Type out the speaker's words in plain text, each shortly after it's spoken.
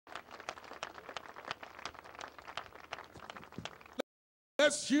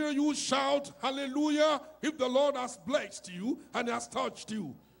Let's hear you shout hallelujah if the Lord has blessed you and has touched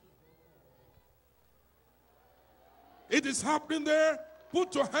you. It is happening there.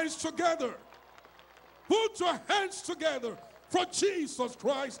 Put your hands together. Put your hands together for Jesus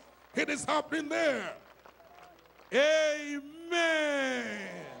Christ. It is happening there. Amen.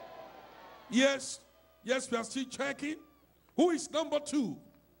 Yes, we are still checking. Who is number 2?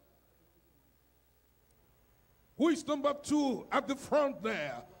 Who is number 2 at the front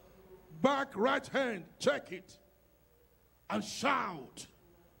there? Back right hand, check it. And shout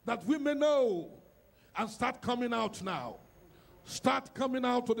that we may know. And start coming out now. Start coming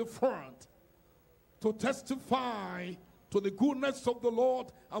out to the front to testify to the goodness of the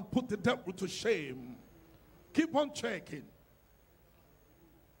Lord and put the devil to shame. Keep on checking.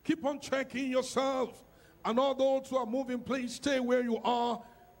 Keep on checking yourself. And all those who are moving, please stay where you are,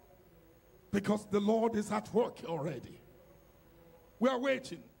 because the Lord is at work already. We are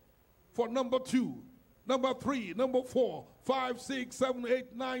waiting for number 2, number 3, number 4, 5, 6, 7,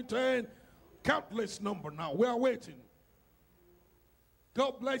 8, 9, 10. Countless number now. We are waiting.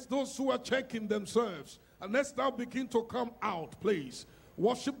 God bless those who are checking themselves. And let's now begin to come out, please.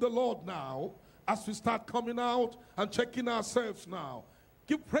 Worship the Lord now as we start coming out and checking ourselves now.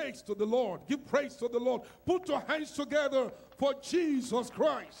 Give praise to the Lord. Give praise to the Lord. Put your hands together for Jesus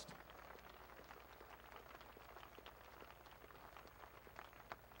Christ.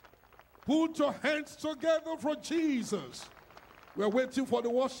 Put your hands together for Jesus. We're waiting for the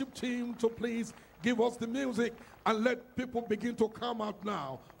worship team to please give us the music and let people begin to come out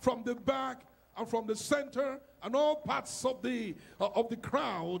now. From the back and from the center and all parts of the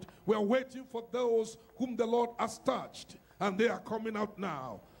crowd, we're waiting for those whom the Lord has touched. And they are coming out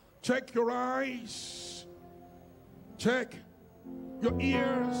now. Check your eyes. Check your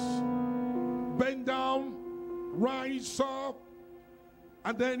ears. Bend down. Rise up.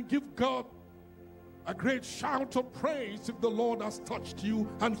 And then give God a great shout of praise if the Lord has touched you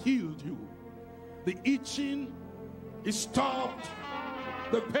and healed you. The itching is stopped.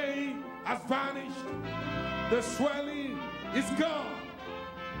 The pain has vanished. The swelling is gone.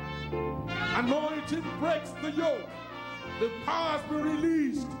 Anointing breaks the yoke. The power has been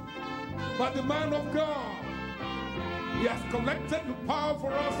released by the man of God. He has collected the power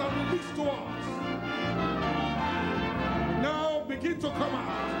for us and released to us. Now begin to come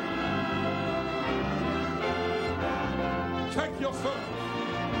out. Check yourself.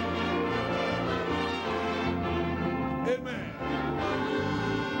 Amen.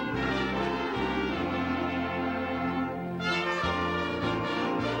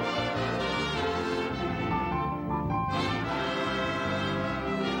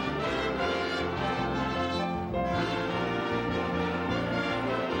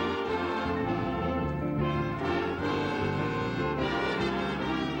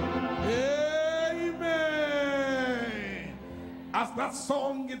 As that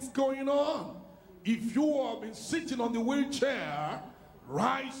song is going on, if you have been sitting on the wheelchair,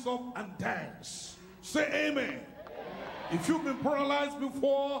 rise up and dance. Say amen. Amen. If you've been paralyzed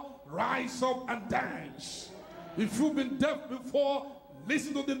before, rise up and dance. If you've been deaf before,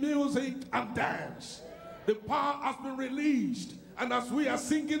 listen to the music and dance. The power has been released. And as we are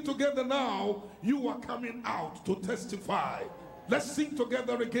singing together now, you are coming out to testify. Let's sing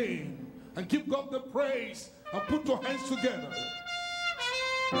together again and give God the praise and put your hands together.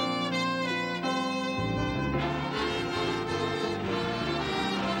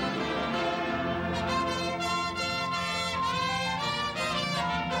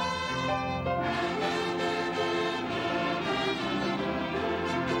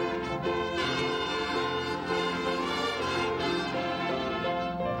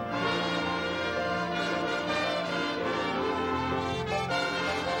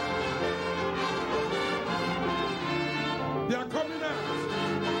 They are coming out.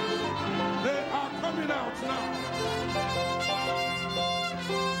 They are coming out now.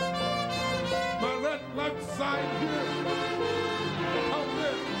 My left side here. Out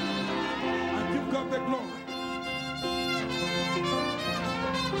there. And give God the glory.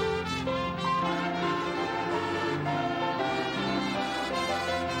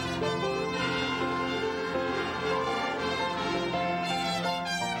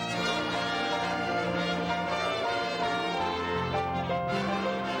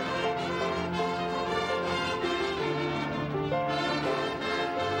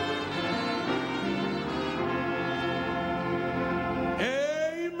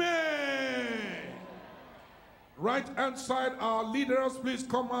 Right hand side, our leaders, please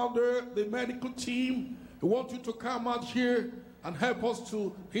come out there. The medical team, we want you to come out here and help us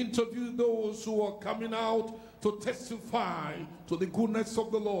to interview those who are coming out to testify to the goodness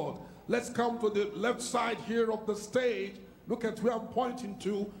of the Lord. Let's come to the left side here of the stage. Look at where I'm pointing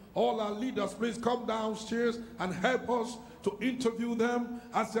to. All our leaders, please come downstairs and help us to interview them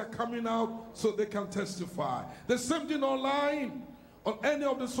as they're coming out so they can testify. The same thing online, on any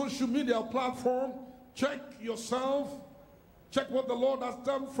of the social media platform. Check yourself, check what the Lord has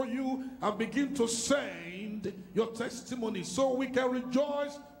done for you, and begin to send your testimony so we can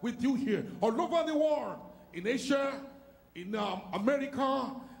rejoice with you here. All over the world, in Asia, in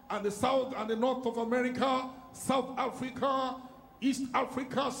America, and the South and the North of America, South Africa, East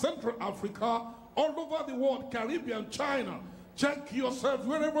Africa, Central Africa, all over the world, Caribbean, China. Check yourself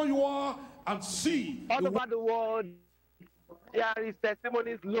wherever you are and see. All over the world, there is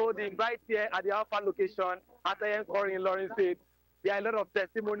testimonies loading right here at the Alpha location at Headquarter in Lawrence State. There are a lot of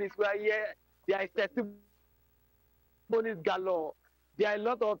testimonies where here there is testimonies galore. There are a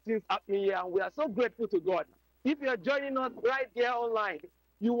lot of things happening here, and we are so grateful to God. If you are joining us right here online,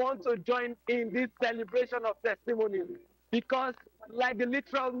 you want to join in this celebration of testimonies, because like the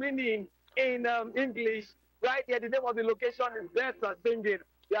literal meaning in English, right here, the name of the location is Birds Are Singing.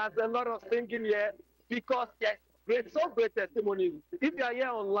 There's a lot of singing here because there's great testimonies. If you are here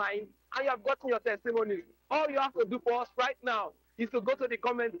online and you have gotten your testimonies, all you have to do for us right now is to go to the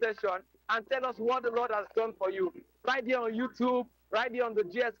comment section and tell us what the Lord has done for you. Right here on YouTube, right here on the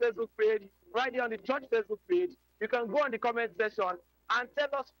GS Facebook page, right here on the church Facebook page. You can go on the comment section and tell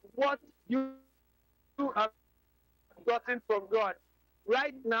us what you have gotten from God.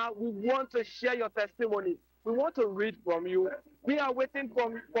 Right now, we want to share your testimony. We want to read from you. We are waiting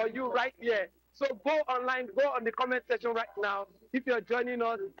for you right here. So go online, go on the comment section right now if you're joining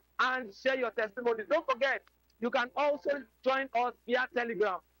us, and share your testimony. Don't forget, you can also join us via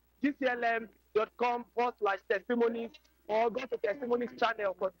Telegram, dclm.com/testimonies, or go to Testimonies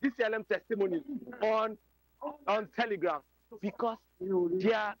channel for DCLM Testimonies on Telegram, because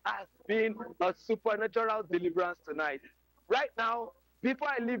there has been a supernatural deliverance tonight. Right now, before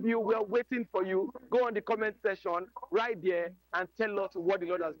I leave you, we are waiting for you. Go on the comment section right there and tell us what the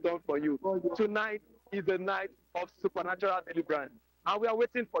Lord has done for you. Tonight is the night of supernatural deliverance, and we are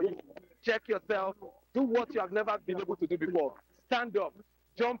waiting for you. Check yourself. Do what you have never been able to do before. Stand up,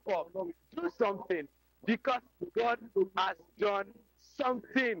 jump up, do something, because God has done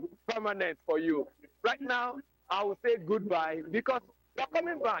something permanent for you. Right now, I will say goodbye, because you're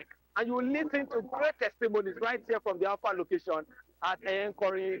coming back and you will listen to great testimonies right here from the Alpha location at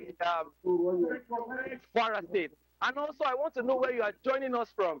Headquarter, Kwara State. And also, I want to know where you are joining us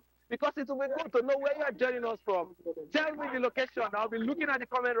from, because it will be good to know where you are joining us from. Tell me the location. I'll be looking at the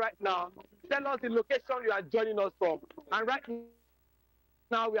comment right now. Tell us the location you are joining us from. And right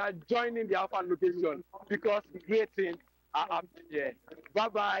now, we are joining the Alpha location, because great things are happening here.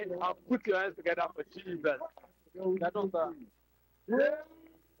 Bye-bye. I'll put your hands together for Jesus. Those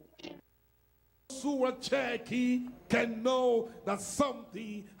who are checking can know that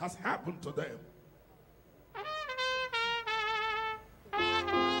something has happened to them.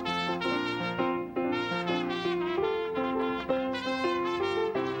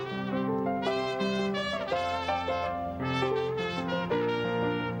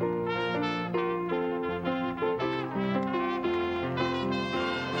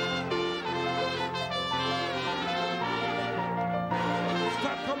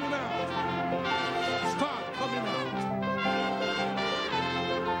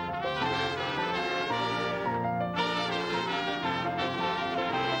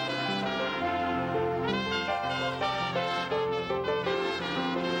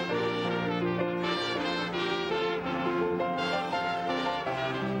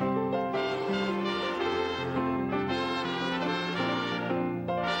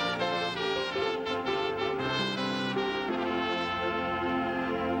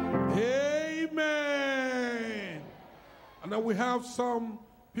 Now we have some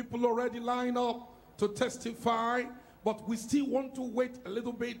people already lined up to testify, but we still want to wait a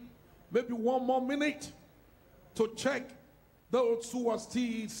little bit, maybe one more minute, to check those who are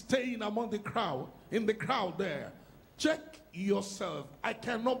still staying among the crowd, in the crowd there. Check yourself. I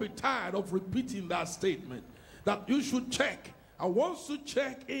cannot be tired of repeating that statement, that you should check. And once you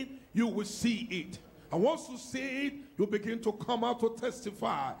check it, you will see it. And once you see it, you begin to come out to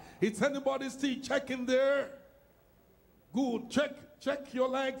testify. Is anybody still checking there? Good. Check your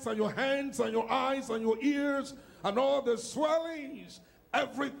legs and your hands and your eyes and your ears and all the swellings.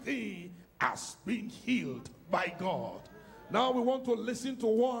 Everything has been healed by God. Now we want to listen to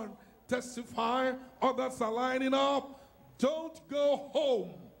one testify. Others are lining up. Don't go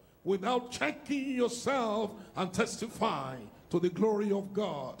home without checking yourself and testifying to the glory of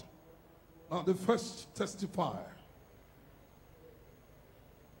God. Now the first testifier.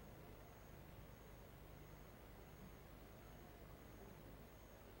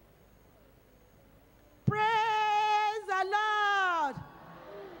 Praise the Lord.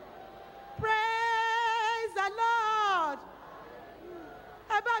 Praise the Lord.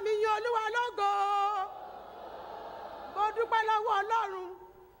 Ẹ bá mi yìn Olúwa lógo. Mo dúpẹ́ lọ́wọ́ Ọlọ́run.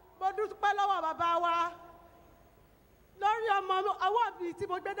 Mo dúpẹ́ lọ́wọ́ bàbá wa. Lórí ọmọ ọwọ́ mi tí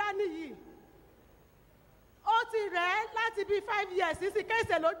mo gbé dání yìí. Ó ti rẹ̀ láti bí 5 years sísí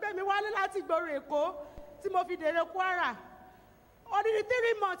kéèsè ló gbé mi wálé láti ìgboro Èkó tí mo fi dèrè Kwara. Odidi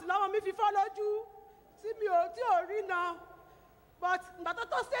 3 months lọ́wọ́ mi fi fọ́ lójú tí ò rí náà. But ìgbà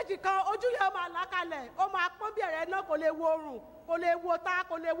tó stage kan ojú yẹn ó máa lákalẹ̀, ó máa pọ́n bí ẹ̀rẹ̀ náà, kò lè wo oòrùn, kò lè wo ta,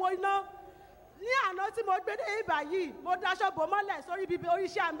 kò lè wo iná. Ní àná tí mo gbé dé ibà yìí, mo daṣọ bò mọ́lẹ̀ sórí bíbí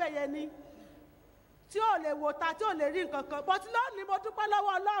oríṣi àmbẹ̀yẹ ni. Tí ò lè wo ta, tí ò lè rí nǹkan kan. But lónìí mo dúpẹ́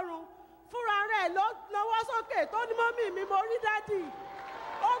lọ́wọ́ Ọlọ́run. Fúnra rẹ̀ ló nawọ́ sókè tó ní mọ́mì mi, mo rí dádì.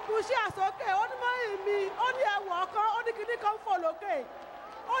 Ó gun sí àsókè, ó ní mọ́mì mi, ó ní ẹ̀wọ̀ kan, ó ní kíní kan fò lókè.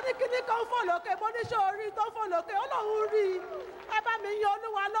 Ó ní kíní kan fò lókè, mo ní ṣé orí tó fò lókè, ó lóun rí i. Ẹ bá mi yìn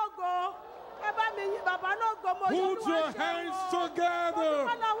Olúwa lógo. Ẹ bá mi yìn bàbá lógo, mo yìn Olúwa ṣe o. Put your hands together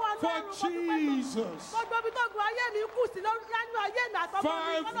for Jesus.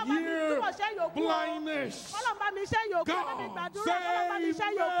 5-year blindness. God save me.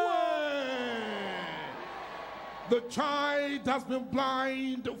 The child has been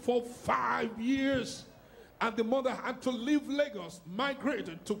blind for 5 years, and the mother had to leave Lagos,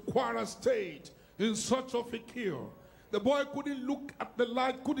 migrated to Kwara State in search of a cure. The boy couldn't look at the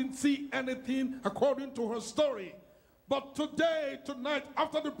light, couldn't see anything according to her story. But tonight,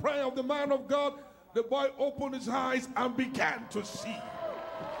 after the prayer of the man of God, the boy opened his eyes and began to see.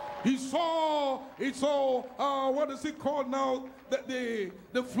 He saw, what is it called now?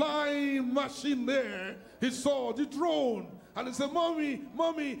 The flying machine there. He saw the drone. And he said, Mommy,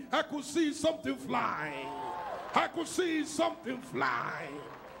 I could see something flying. I could see something flying.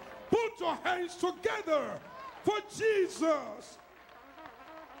 Put your hands together for Jesus.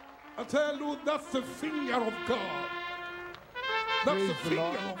 I tell you, that's the finger of God. That's the finger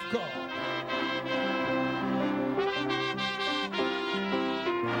of God.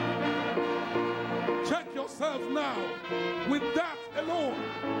 Check yourself now with that alone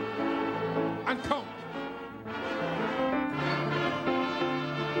and come.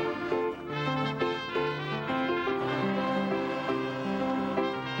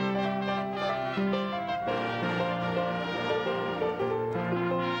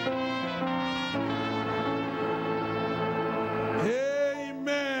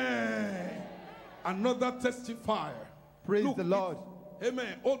 Amen. Another testifier. Praise the Lord.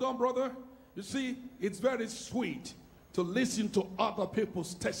 Amen. Hold on, brother. You see, it's very sweet to listen to other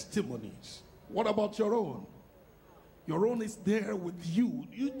people's testimonies. What about your own? Your own is there with you.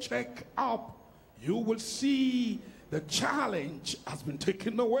 You check up. You will see the challenge has been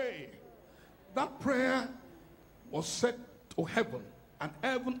taken away. That prayer was sent to heaven, and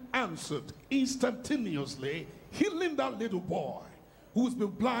heaven answered instantaneously, healing that little boy who's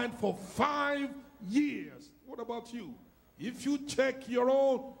been blind for 5 years. What about you? If you check your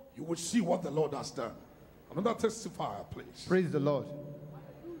own, you will see what the Lord has done. Another testifier, please. Praise the Lord.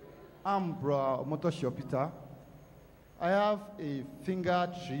 I'm Bro Motosho Peter. I have a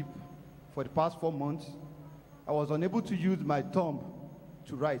finger trip for the past 4 months. I was unable to use my thumb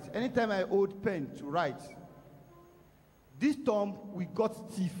to write. Anytime I hold pen to write, this thumb will got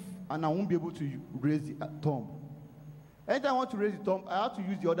stiff and I won't be able to raise the thumb. Anytime I want to raise the thumb, I have to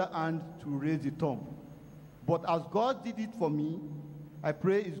use the other hand to raise the thumb. But as God did it for me, I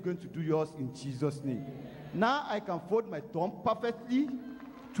pray He's going to do yours in Jesus' name. Now I can fold my thumb perfectly,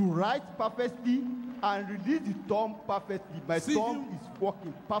 to write perfectly, and release the thumb perfectly. My thumb is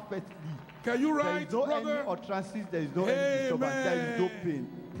working perfectly. Can you write, there is no brother? any utterances, there is no any disturbance, there is no pain.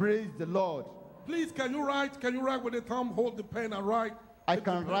 Praise the Lord. Please, can you write? Can you write with the thumb? Hold the pen and write. I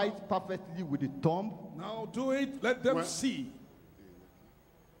can write perfectly with the thumb. Now do it. Let them see.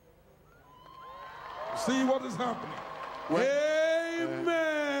 See what is happening.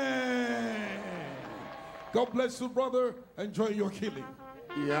 Amen. God bless you, brother. Enjoy your healing.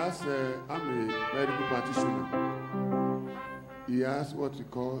 Yes, I'm a medical practitioner. He has what we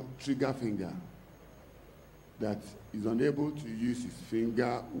call trigger finger. That is unable to use his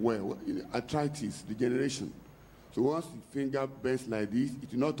finger well. Arthritis, degeneration. So once the finger bends like this,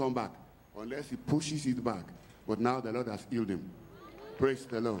 it will not turn back unless he pushes it back. But now the Lord has healed him. Praise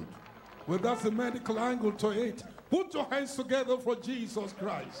the Lord. Well, that's the medical angle to it. Put your hands together for Jesus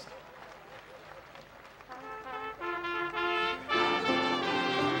Christ.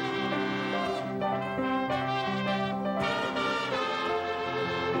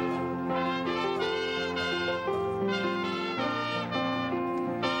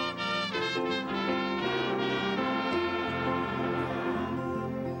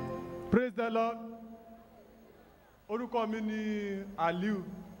 Praise the Lord. Orúkọ mi ni Aliu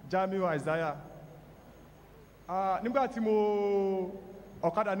Jamiu Isaiah. Nígbà tí mo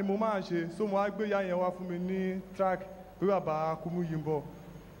ọ̀kadà ni mo máa ń ṣe, so mo wá gbé ìyá yẹn wá fún mi ní track pé bàbá Akanmu yìí ń bọ̀.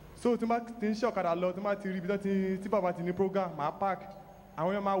 So tí máa ti ń ṣe ọ̀kadà lọ, tí máa ti rí ibi tí bàbá ti ní program, màá park.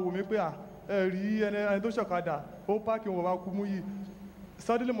 Àwọn yẹn máa wò mí pé ẹ rí ẹni tó ṣe ọ̀kadà, ó park ìwọ̀n bàbá Akanmu yìí.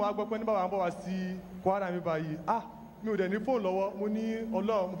 Suddenly mo wá gbọ́ pé ní bàbá ń bọ̀ wá sí Kwara mi báyìí. Mi ò dẹ̀ ní fóònù lọ́wọ́, mo ní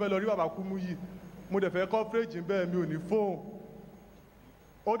Ọlọ́run mo fẹ́ lọ rí bàbá Akanmu yìí. Mo dẹ̀ fẹ́ coverage ń bẹ́ẹ̀, mi ò ní fóònù.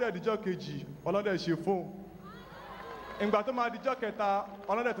 Ó dẹ̀ díjọ́ kejì, ọlọ́dẹ̀ ṣe fóònù. Ìgbà tó máa díjọ́ kẹta,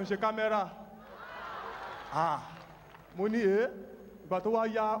 ọlọ́dẹ̀ tún ṣe kámẹ́rà. Mo ní ìgbà tó wá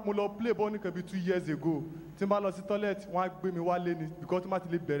yá, mo lọ play ball nìkan bí 2 years ago. Tí n bá lọ sí toilet, wọ́n á gbé mi wálé ni, because tí n bá ti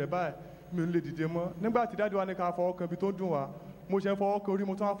lè bẹ̀rẹ̀ báyìí, mi ò ní lè dìde mọ́. Nígbà tí dáàdi wa ní ká fọwọ́ kan ibi tó ń dùn wá, mo ṣe ń fọwọ́ kan orí,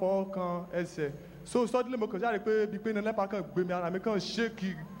 mo tún á fọwọ́ kan ẹsẹ̀. So suddenly mo kàn ṣáà rí pé bíi pé iná lẹ́pà kan gbé mi, ara mi kàn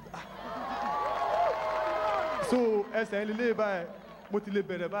ṣéèkì. So ẹsẹ̀ ń lélẹ̀ báyìí, mo ti lè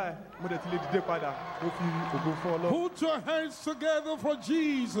bẹ̀rẹ̀ báyìí, mo dẹ̀ ti lè dìde padà, mo fi ògo fún Ọlọ́run. Put your hands together for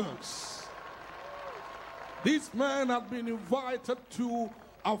Jesus. This man had been invited to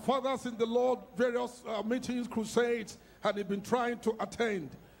our fathers in the Lord, various meetings, crusades, and he'd been trying to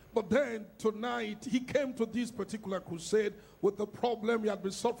attend. But then tonight, he came to this particular crusade with the problem he had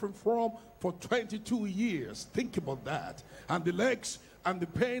been suffering from for 22 years. Think about that. And the legs and the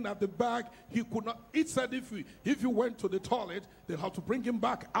pain at the back, he could not. It said if he went to the toilet, they'd have to bring him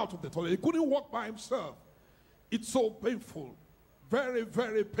back out of the toilet. He couldn't walk by himself. It's so painful. Very,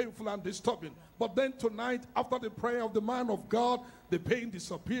 very painful and disturbing. But then tonight, after the prayer of the man of God, the pain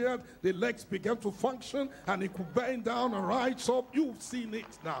disappeared, the legs began to function, and he could bend down and rise up. You've seen it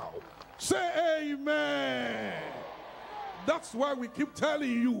now. Say amen. That's why we keep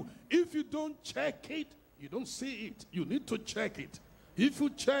telling you, if you don't check it, you don't see it. You need to check it. If you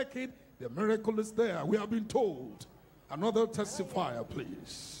check it, the miracle is there. We have been told. Another testifier,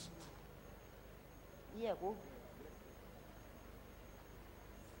 please. Yeah, go.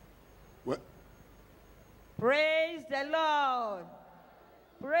 What? Praise the Lord.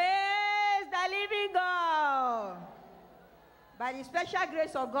 Praise the living God. By the special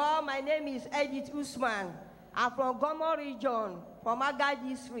grace of God, my name is Edith Usman. I'm from Gomo region, from Aga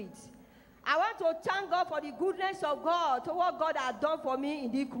district. I want to thank God for the goodness of God, to what God has done for me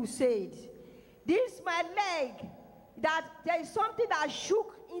in the crusade. This my leg, that there is something that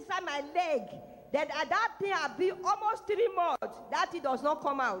shook inside my leg, that thing has been almost 3 months, that it does not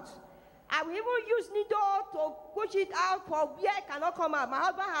come out. I will even use needle to push it out for where it cannot come out. My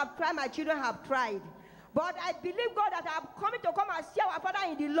husband have tried, my children have tried. But I believe God that I'm coming to come and see our Father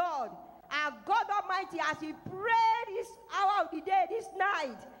in the Lord. And God Almighty, as He prayed this hour of the day, this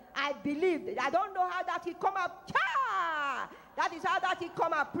night, I believe. I don't know how that He come out. That is how that He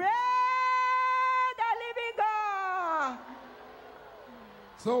come out. Pray the living God.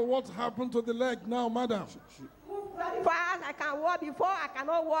 So what happened to the leg now, madam? Very fast. I can walk. Before I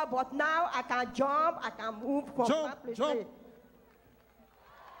cannot walk, but now I can jump. I can move from one place to jump.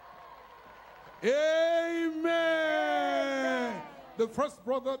 Amen. The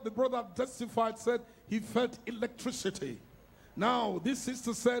brother testified, said he felt electricity. Now this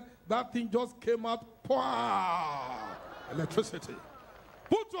sister said that thing just came out. Electricity.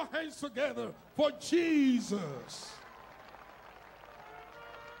 Put your hands together for Jesus.